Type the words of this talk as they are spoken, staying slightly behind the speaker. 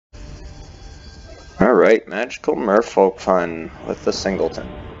Alright, magical merfolk fun with the Singleton.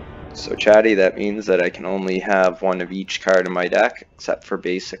 So chatty, that means that I can only have one of each card in my deck, except for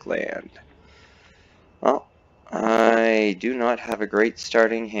basic land. Well, I do not have a great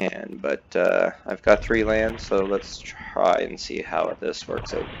starting hand, but I've got 3 lands, so let's try and see how this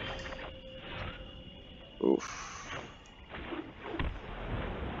works out. Oof.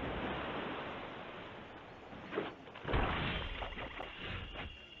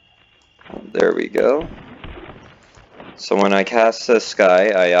 There we go. So when I cast this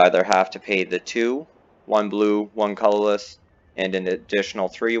guy, I either have to pay the 2, 1 blue, 1 colorless, and an additional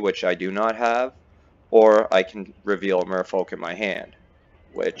 3, which I do not have, or I can reveal a Merfolk in my hand,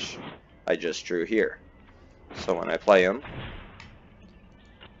 which I just drew here. So when I play him,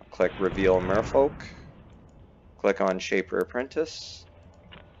 click Reveal Merfolk, click on Shaper Apprentice,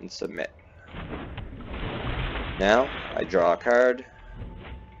 and submit. Now I draw a card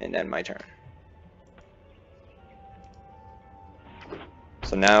and end my turn.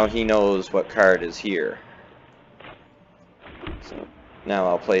 So now he knows what card is here. So now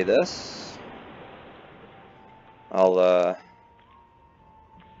I'll play this. I'll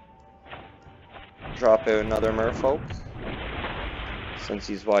drop out another Merfolk. Since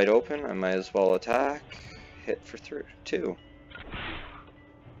he's wide open, I might as well attack. Hit for 2.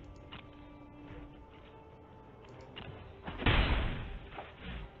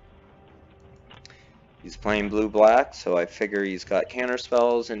 He's playing blue-black, so I figure he's got counter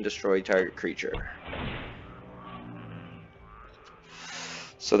spells and destroy target creature.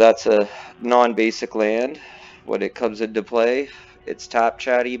 So that's a non-basic land. When it comes into play, it's tap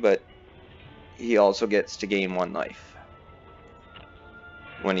chatty, but he also gets to gain 1 life.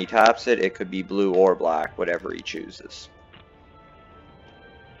 When he taps it, it could be blue or black, whatever he chooses.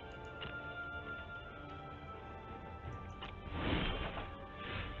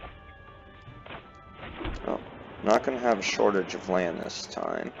 Oh, not going to have a shortage of land this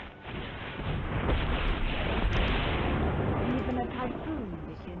time. Even a typhoon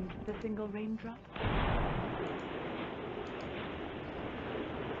begins with a single raindrop.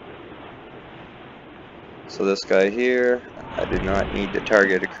 So this guy here, I do not need to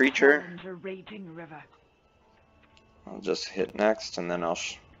target a creature. I'll just hit next and then I'll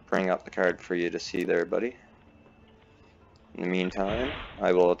bring up the card for you to see there, buddy. In the meantime,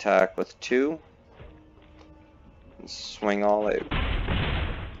 I will attack with 2 and swing all out.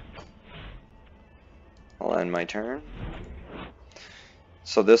 I'll end my turn.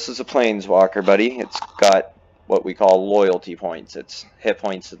 So this is a Planeswalker, buddy. It's got what we call loyalty points. It's hit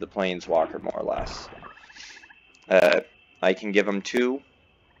points of the Planeswalker, more or less. I can give him 2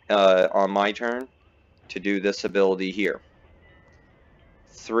 on my turn to do this ability here.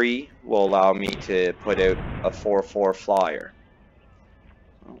 3 will allow me to put out a 4/4 flyer.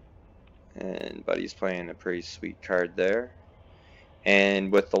 And buddy's playing a pretty sweet card there.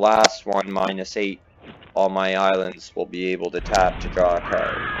 And with the last one, -8, all my islands will be able to tap to draw a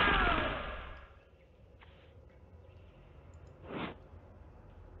card.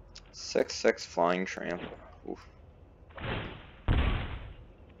 Six flying trample. Oof.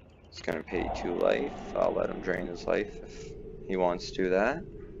 It's gonna pay 2 life. I'll let him drain his life if he wants to do that.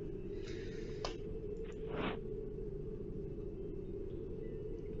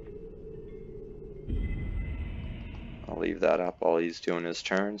 I'll leave that up while he's doing his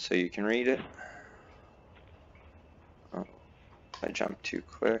turn so you can read it. Oh, I jumped too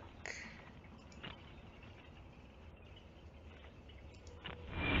quick.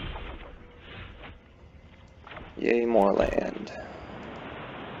 Yay, more land.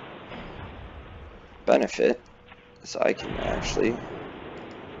 Benefit is I can actually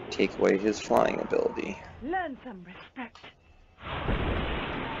take away his flying ability. Learn some respect.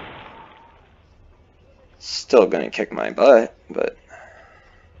 Still gonna kick my butt, but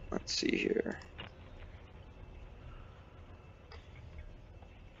let's see here.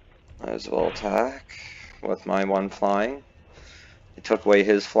 Might as well attack with my 1 flying. I took away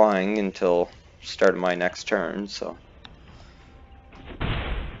his flying until start of my next turn, so.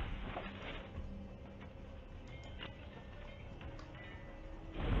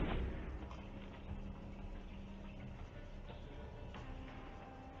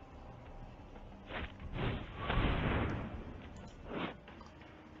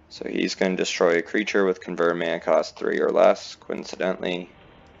 So he's going to destroy a creature with convert mana cost 3 or less, coincidentally,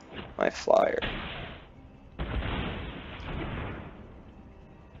 my flyer.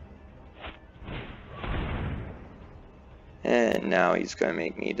 And now he's going to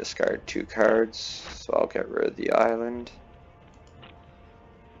make me discard 2 cards, so I'll get rid of the island.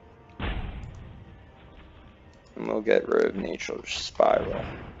 And we'll get rid of Nature's Spiral.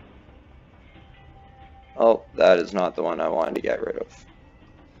 Oh, that is not the one I wanted to get rid of.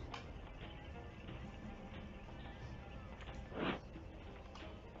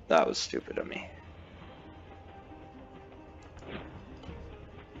 That was stupid of me.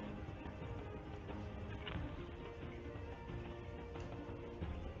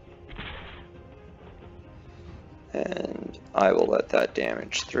 And I will let that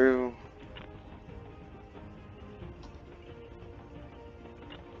damage through.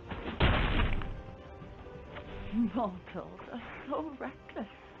 Mortals are so reckless.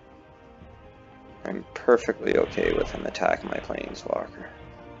 I'm perfectly okay with him attacking my planeswalker.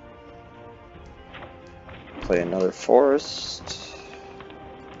 Play another forest.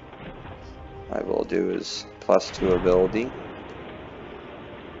 I will do his +2 ability.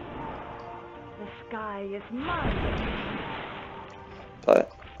 The sky is mine.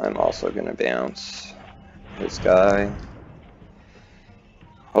 But I'm also going to bounce his guy.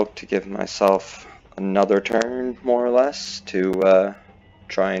 Hope to give myself another turn, more or less, to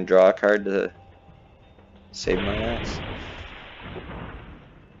try and draw a card to save my ass.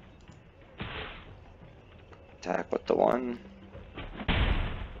 Attack with the 1.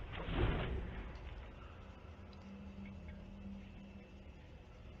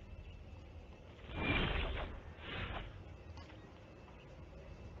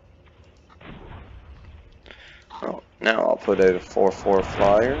 Oh, now I'll put out a 4/4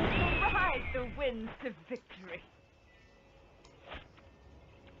 flyer. Ride the winds to victory.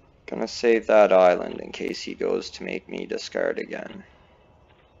 Gonna save that island in case he goes to make me discard again.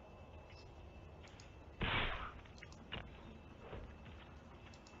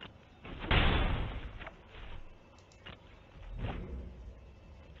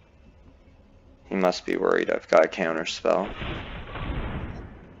 He must be worried I've got a counterspell.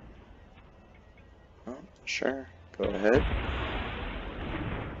 Oh, sure, go ahead.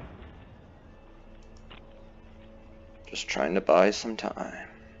 Just trying to buy some time.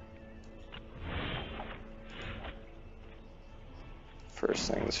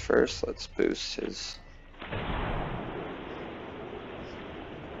 First things first, let's boost his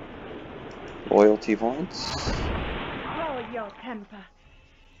loyalty points. Control your temper.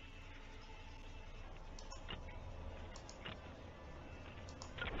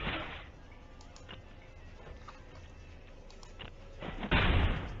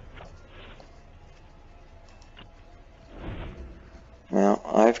 Now,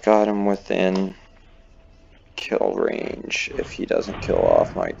 I've got him within kill range if he doesn't kill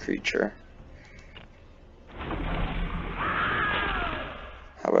off my creature.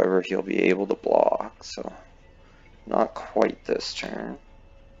 However, he'll be able to block, so not quite this turn.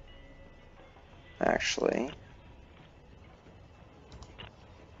 Actually.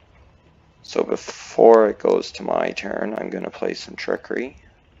 So before it goes to my turn, I'm going to play some trickery.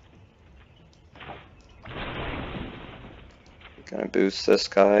 Gonna boost this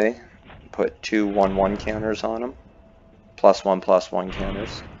guy, put 2 1/1 counters on him, +1/+1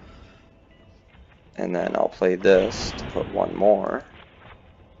 counters, and then I'll play this to put 1 more.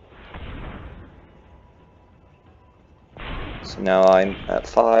 So now I'm at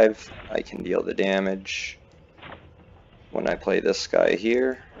 5, I can deal the damage. When I play this guy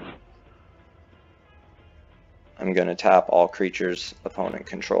here, I'm gonna tap all creatures opponent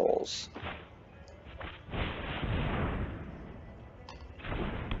controls.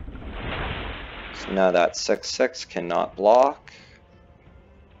 So now that 6/6 cannot block.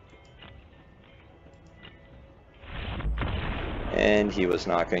 And he was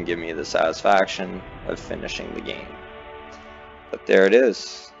not going to give me the satisfaction of finishing the game. But there it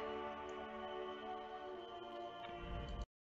is.